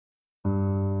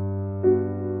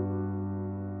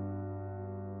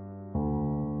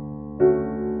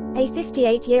A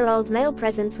 58-year-old male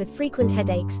presents with frequent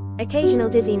headaches, occasional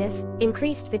dizziness,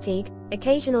 increased fatigue,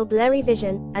 occasional blurry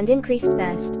vision, and increased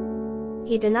thirst.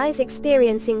 He denies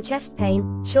experiencing chest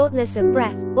pain, shortness of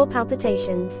breath, or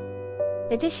palpitations.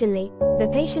 Additionally, the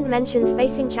patient mentions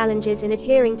facing challenges in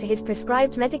adhering to his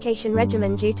prescribed medication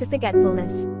regimen due to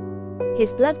forgetfulness.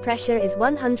 His blood pressure is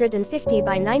 150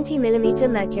 by 90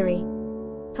 mm mercury.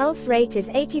 Pulse rate is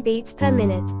 80 beats per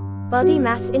minute. Body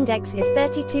mass index is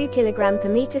 32 kg per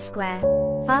meter square.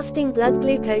 Fasting blood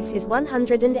glucose is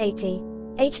 180.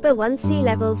 HbA1c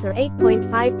levels are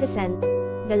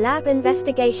 8.5%. The lab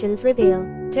investigations reveal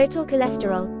total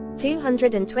cholesterol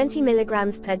 220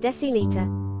 mg per deciliter,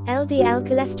 LDL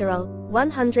cholesterol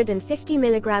 150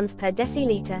 mg per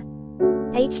deciliter,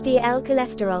 HDL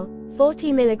cholesterol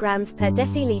 40 mg per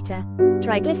deciliter,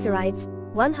 triglycerides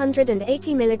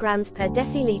 180 mg per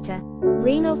deciliter.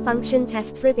 Renal function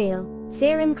tests reveal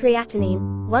serum creatinine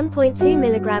 1.2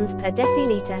 mg per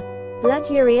deciliter, blood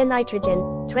urea nitrogen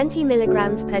 20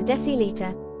 mg per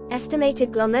deciliter.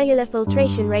 Estimated glomerular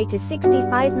filtration rate is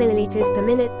 65 ml per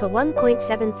minute per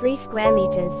 1.73 square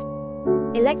meters.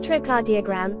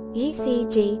 Electrocardiogram,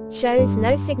 ECG, shows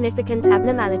no significant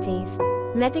abnormalities.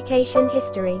 Medication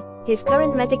history. His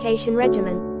current medication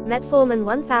regimen, metformin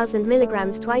 1000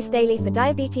 mg twice daily for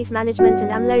diabetes management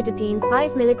and amlodipine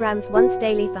 5 mg once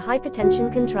daily for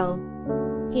hypertension control.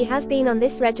 He has been on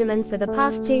this regimen for the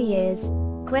past 2 years.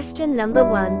 Question number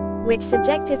 1. Which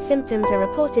subjective symptoms are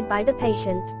reported by the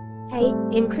patient? A.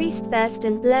 Increased thirst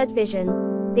and blurred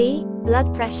vision. B.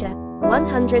 Blood pressure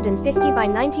 150 by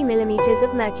 90 mm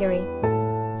of mercury.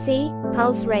 C.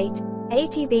 Pulse rate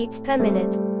 80 beats per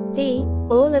minute. D.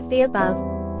 All of the above.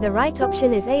 The right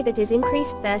option is A, that is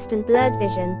increased thirst and blurred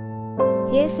vision.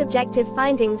 Here subjective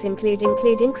findings include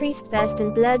increased thirst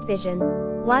and blurred vision,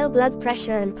 while blood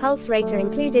pressure and pulse rate are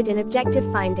included in objective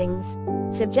findings.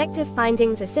 Subjective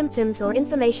findings are symptoms or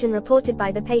information reported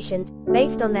by the patient,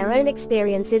 based on their own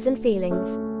experiences and feelings.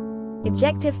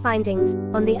 Objective findings,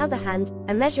 on the other hand,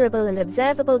 are measurable and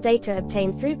observable data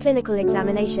obtained through clinical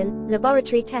examination,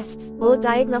 laboratory tests, or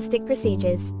diagnostic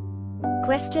procedures.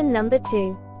 Question number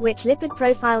 2. Which lipid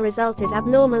profile result is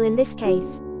abnormal in this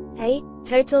case? A.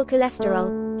 Total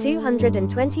cholesterol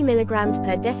 220 mg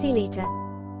per deciliter.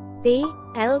 B.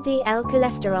 LDL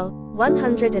cholesterol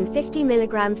 150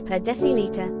 mg per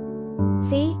deciliter.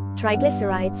 C.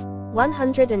 Triglycerides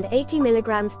 180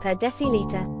 mg per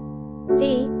deciliter.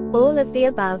 D. All of the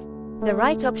above. The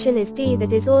right option is D,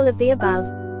 that is all of the above.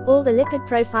 All the lipid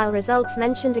profile results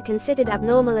mentioned are considered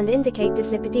abnormal and indicate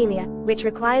dyslipidemia, which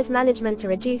requires management to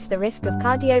reduce the risk of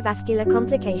cardiovascular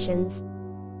complications.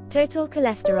 Total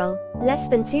cholesterol, less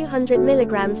than 200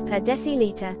 mg per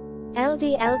deciliter.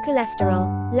 LDL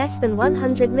cholesterol, less than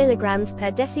 100 mg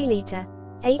per deciliter.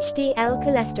 HDL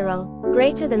cholesterol,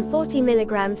 greater than 40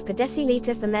 mg per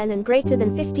deciliter for men and greater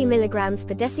than 50 mg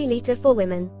per deciliter for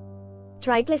women.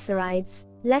 Triglycerides,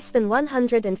 less than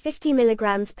 150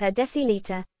 mg per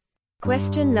deciliter.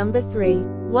 Question number 3.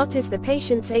 What is the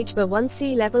patient's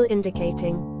HbA1c level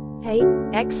indicating? A.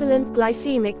 Excellent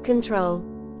glycemic control.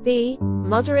 B.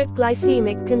 Moderate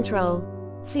glycemic control.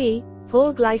 C.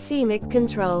 Poor glycemic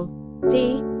control.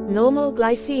 D. Normal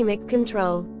glycemic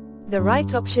control. The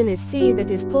right option is C, that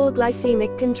is poor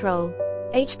glycemic control.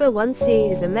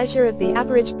 HbA1c is a measure of the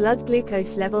average blood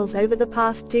glucose levels over the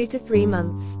past 2 to 3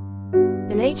 months.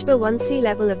 An HbA1c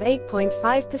level of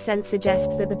 8.5%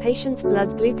 suggests that the patient's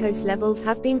blood glucose levels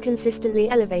have been consistently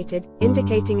elevated,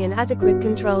 indicating inadequate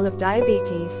control of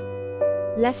diabetes.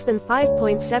 Less than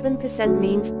 5.7%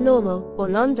 means normal or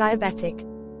non-diabetic.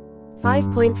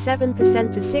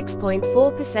 5.7% to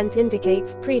 6.4%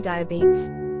 indicates prediabetes.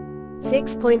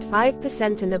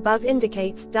 6.5% and above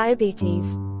indicates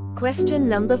diabetes. Question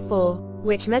number 4.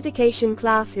 Which medication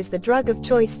class is the drug of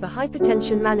choice for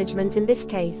hypertension management in this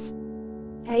case?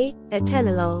 A.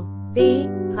 Atenolol. B.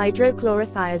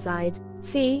 Hydrochlorothiazide.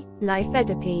 C.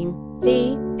 Nifedipine.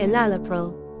 D.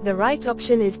 Enalapril. The right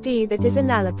option is D, that is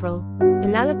enalapril.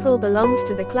 Enalapril belongs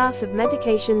to the class of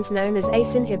medications known as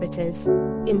ACE inhibitors.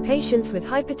 In patients with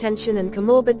hypertension and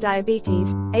comorbid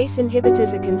diabetes, ACE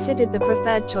inhibitors are considered the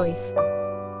preferred choice.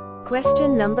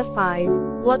 Question number 5.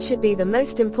 What should be the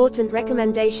most important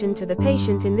recommendation to the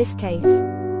patient in this case?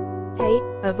 A.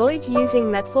 Avoid using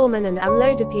metformin and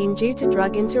amlodipine due to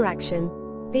drug interaction.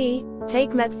 B.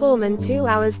 Take metformin 2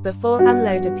 hours before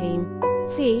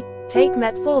amlodipine. C. Take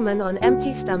metformin on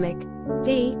empty stomach.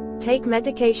 D. Take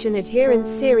medication adherence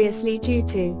seriously due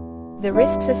to the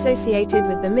risks associated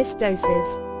with the missed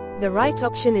doses. The right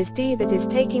option is D, that is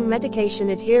taking medication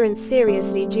adherence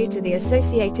seriously due to the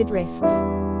associated risks.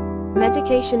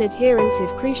 Medication adherence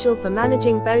is crucial for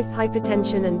managing both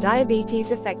hypertension and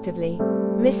diabetes effectively.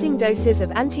 Missing doses of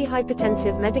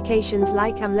antihypertensive medications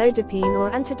like amlodipine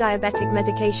or antidiabetic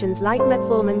medications like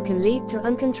metformin can lead to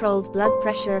uncontrolled blood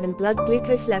pressure and blood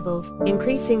glucose levels,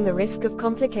 increasing the risk of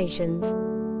complications.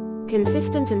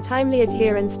 Consistent and timely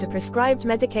adherence to prescribed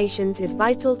medications is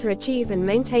vital to achieve and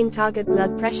maintain target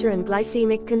blood pressure and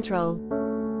glycemic control.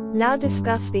 Now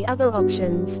discuss the other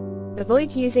options.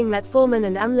 Avoid using metformin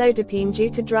and amlodipine due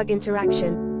to drug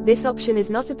interaction. This option is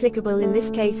not applicable in this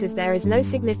case as there is no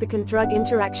significant drug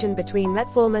interaction between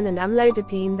metformin and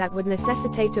amlodipine that would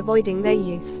necessitate avoiding their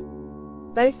use.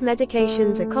 Both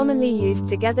medications are commonly used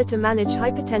together to manage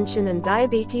hypertension and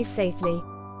diabetes safely.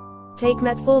 Take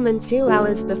metformin 2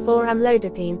 hours before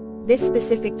amlodipine. This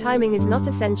specific timing is not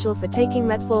essential for taking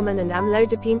metformin and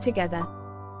amlodipine together.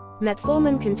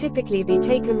 Metformin can typically be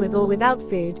taken with or without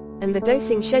food, and the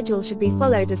dosing schedule should be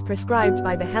followed as prescribed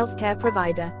by the healthcare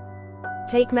provider.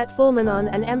 Take metformin on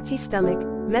an empty stomach.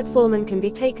 Metformin can be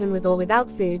taken with or without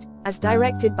food, as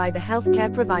directed by the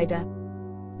healthcare provider.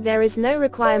 There is no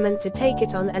requirement to take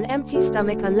it on an empty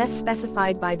stomach unless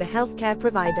specified by the healthcare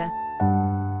provider.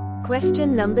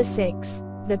 Question number 6.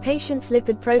 The patient's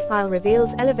lipid profile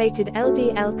reveals elevated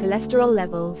LDL cholesterol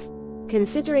levels.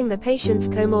 Considering the patient's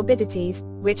comorbidities,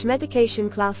 which medication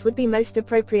class would be most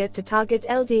appropriate to target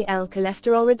LDL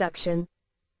cholesterol reduction?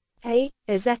 A.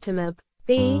 Ezetimibe.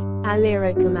 B.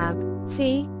 Alirocumab.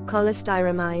 C.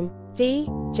 Cholestyramine. D.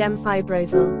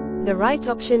 Gemfibrozil. The right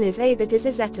option is A, that is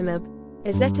ezetimibe.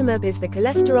 Ezetimibe is the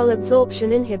cholesterol absorption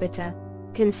inhibitor.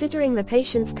 Considering the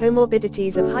patient's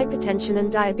comorbidities of hypertension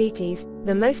and diabetes,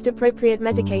 the most appropriate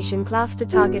medication class to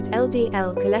target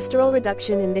LDL cholesterol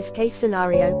reduction in this case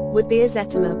scenario would be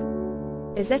ezetimibe.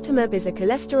 Ezetimibe is a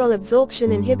cholesterol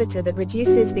absorption inhibitor that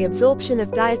reduces the absorption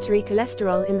of dietary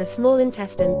cholesterol in the small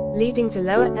intestine, leading to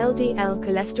lower LDL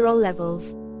cholesterol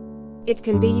levels. It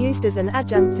can be used as an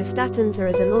adjunct to statins or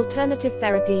as an alternative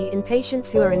therapy in patients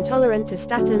who are intolerant to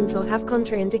statins or have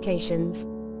contraindications.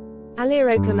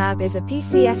 Alirocumab is a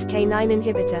PCSK9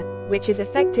 inhibitor, which is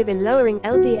effective in lowering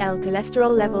LDL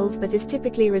cholesterol levels but is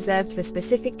typically reserved for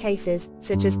specific cases,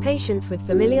 such as patients with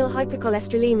familial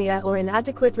hypercholesterolemia or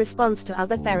inadequate response to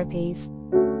other therapies.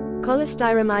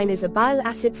 Cholestyramine is a bile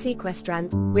acid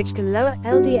sequestrant, which can lower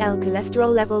LDL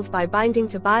cholesterol levels by binding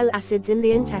to bile acids in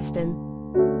the intestine.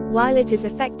 While it is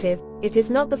effective, it is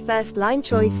not the first-line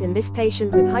choice in this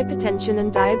patient with hypertension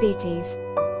and diabetes.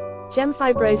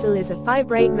 Gemfibrozil is a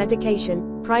fibrate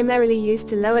medication, primarily used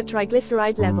to lower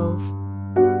triglyceride levels.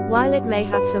 While it may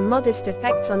have some modest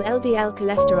effects on LDL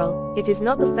cholesterol, it is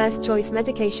not the first-choice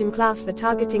medication class for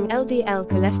targeting LDL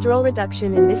cholesterol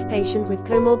reduction in this patient with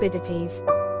comorbidities.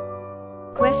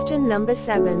 Question number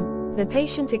 7. The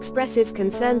patient expresses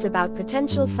concerns about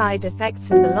potential side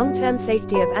effects and the long-term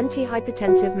safety of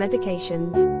antihypertensive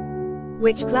medications.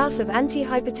 Which class of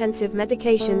antihypertensive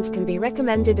medications can be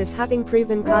recommended as having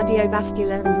proven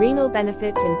cardiovascular and renal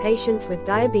benefits in patients with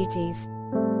diabetes?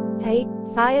 A.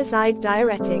 Thiazide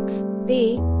diuretics.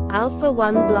 B.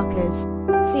 Alpha-1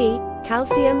 blockers. C.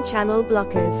 Calcium channel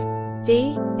blockers.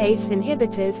 D. ACE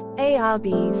inhibitors,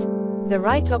 ARBs. The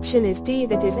right option is D,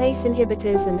 that is ACE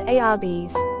inhibitors and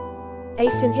ARBs.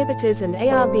 ACE inhibitors and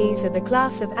ARBs are the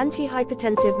class of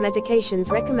antihypertensive medications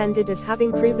recommended as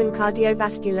having proven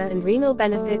cardiovascular and renal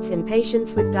benefits in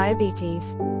patients with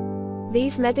diabetes.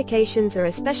 These medications are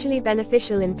especially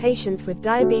beneficial in patients with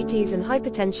diabetes and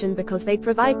hypertension because they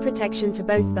provide protection to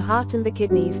both the heart and the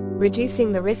kidneys,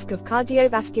 reducing the risk of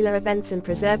cardiovascular events and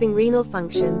preserving renal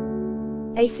function.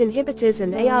 ACE inhibitors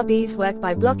and ARBs work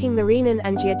by blocking the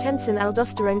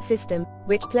renin-angiotensin-aldosterone system,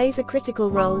 which plays a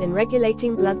critical role in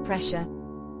regulating blood pressure.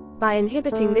 By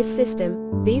inhibiting this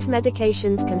system, these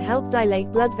medications can help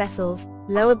dilate blood vessels,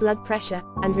 lower blood pressure,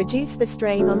 and reduce the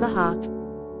strain on the heart.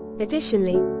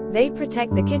 Additionally, they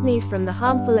protect the kidneys from the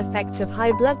harmful effects of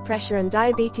high blood pressure and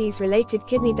diabetes-related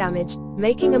kidney damage,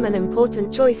 making them an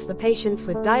important choice for patients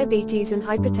with diabetes and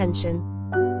hypertension.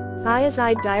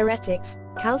 Thiazide diuretics,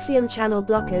 calcium channel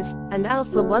blockers, and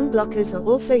alpha-1 blockers are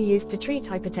also used to treat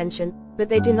hypertension, but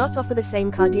they do not offer the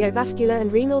same cardiovascular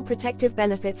and renal protective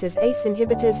benefits as ACE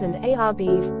inhibitors and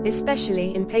ARBs,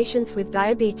 especially in patients with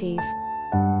diabetes.